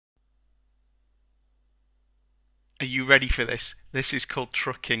Are you ready for this? This is called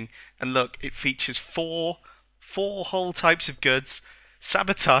trucking, and look, it features four whole types of goods: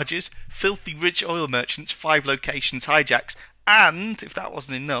 sabotages, filthy rich oil merchants, 5 locations, hijacks, and if that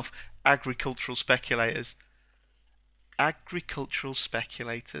wasn't enough, agricultural speculators. Agricultural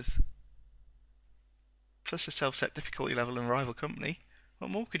speculators. Plus a self-set difficulty level and rival company.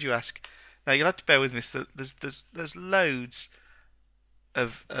 What more could you ask? Now you'll have to bear with me. So there's loads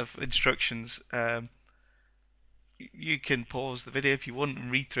of instructions. You can pause the video if you want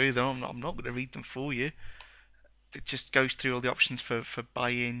and read through them. I'm not going to read them for you. It just goes through all the options for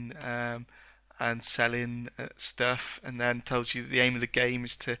buying and selling stuff, and then tells you that the aim of the game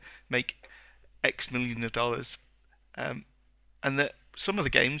is to make X million of dollars. And that some of the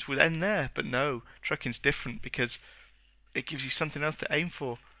games would end there, but no, trucking's different because it gives you something else to aim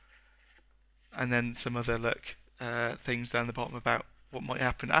for. And then some other things down the bottom about what might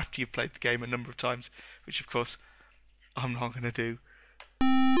happen after you've played the game a number of times, which of course I'm not going to do.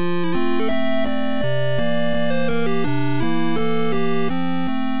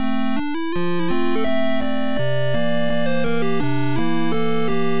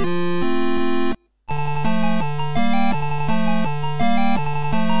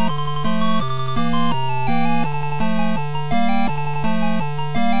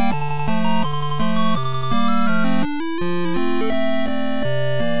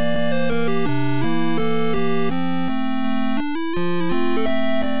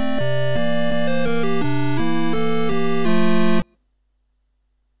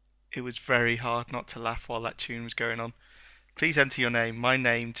 It was very hard not to laugh while that tune was going on. Please enter your name. My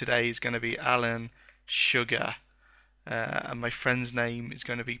name today is going to be Alan Sugar, and my friend's name is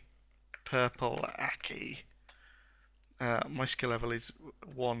going to be Purple Aki. My skill level is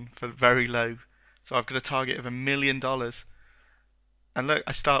 1 for very low, so I've got a target of $1 million. And look,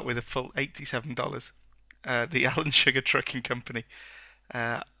 I start with a full $87. The Alan Sugar Trucking Company.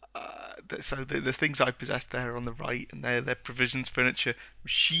 So the things I possess there are on the right, and they're provisions, furniture,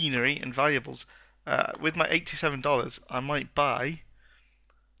 machinery, and valuables. With my $87, I'm going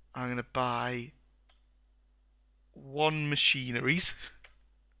to buy 1 machineries.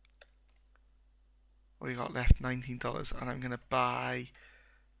 What do we got left? $19, and I'm going to buy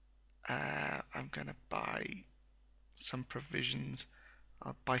some provisions.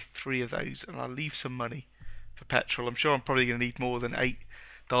 I'll buy 3 of those, and I'll leave some money for petrol. I'm sure I'm probably going to need more than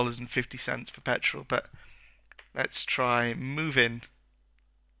 $8.50 for petrol, but let's try move in.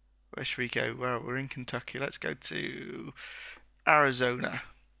 Where should we go? Well, we're in Kentucky. Let's go to Arizona.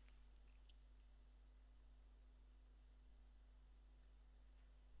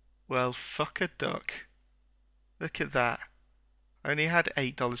 Well, fuck a duck. Look at that. I only had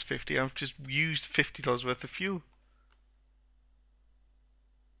 $8.50. I've just used $50 worth of fuel.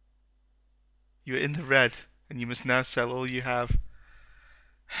 You're in the red, and you must now sell all you have.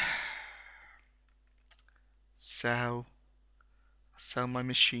 Sell my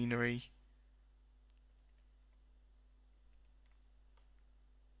machinery.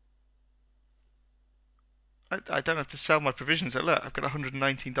 I don't have to sell my provisions. Look, I've got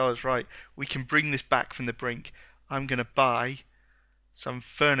 $119. Right, we can bring this back from the brink. I'm going to buy some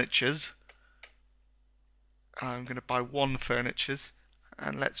furnitures. I'm going to buy 1 furnitures.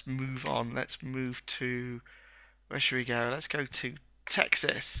 And let's move on. Let's move to... Where should we go? Let's go to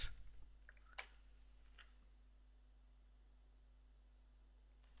Texas.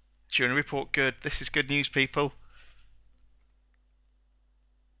 Journal report good. This is good news, people.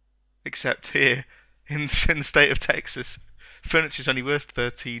 Except here, in the state of Texas, furniture's only worth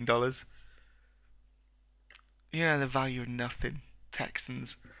 $13. You know, the value of nothing,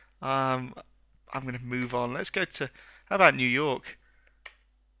 Texans. I'm going to move on. Let's go to... How about New York?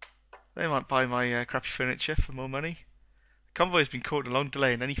 They might buy my crappy furniture for more money. The convoy has been caught in a long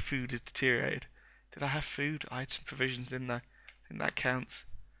delay and any food has deteriorated. Did I have food? I had some provisions, didn't I? I think that counts.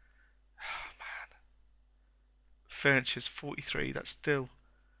 Oh, man. Furniture's 43. That's still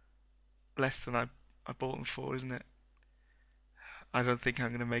less than I bought them for, isn't it? I don't think I'm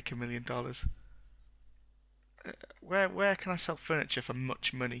going to make $1 million. Where can I sell furniture for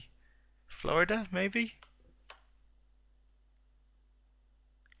much money? Florida, maybe?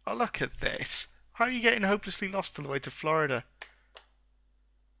 Oh, look at this. How are you getting hopelessly lost on the way to Florida?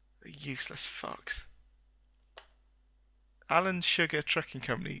 Useless fucks. Alan Sugar Trucking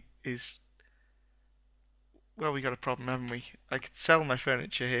Company is... Well, we got a problem, haven't we? I could sell my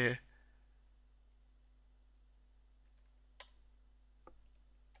furniture here.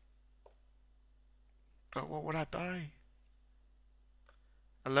 But what would I buy?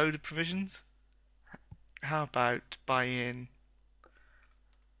 A load of provisions? How about buying...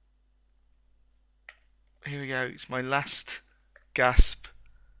 Here we go. It's my last gasp.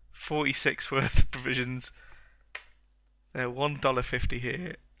 46 worth of provisions. They're $1.50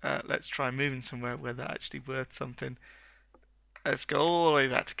 here. Let's try moving somewhere where they're actually worth something. Let's go all the way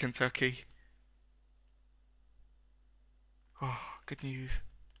back to Kentucky. Oh, good news.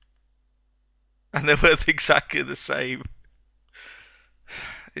 And they're worth exactly the same.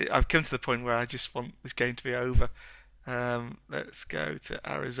 I've come to the point where I just want this game to be over. Let's go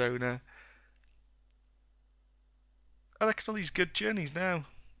to Arizona. I look at all these good journeys now.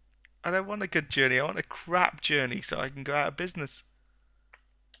 I don't want a good journey. I want a crap journey so I can go out of business.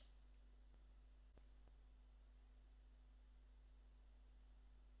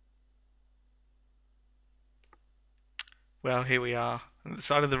 Well, here we are. On the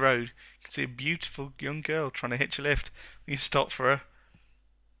side of the road, you can see a beautiful young girl trying to hitch a lift. We can stop for her.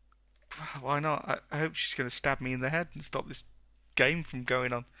 Why not? I hope she's going to stab me in the head and stop this game from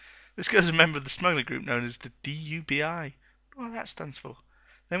going on. This girl's a member of the smuggler group known as the DUBI. What that stands for.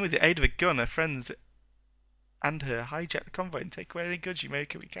 Then with the aid of a gun, her friends and her hijack the convoy and take away any goods you may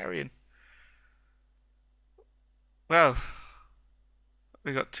be carrying. Well,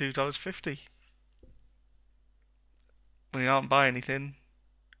 we got $2.50. We aren't buying anything.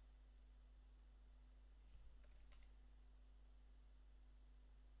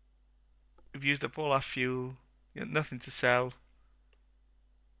 We've used up all our fuel. You got nothing to sell.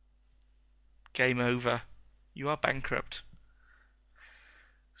 Game over. You are bankrupt.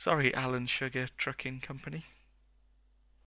 Sorry, Alan Sugar Trucking Company.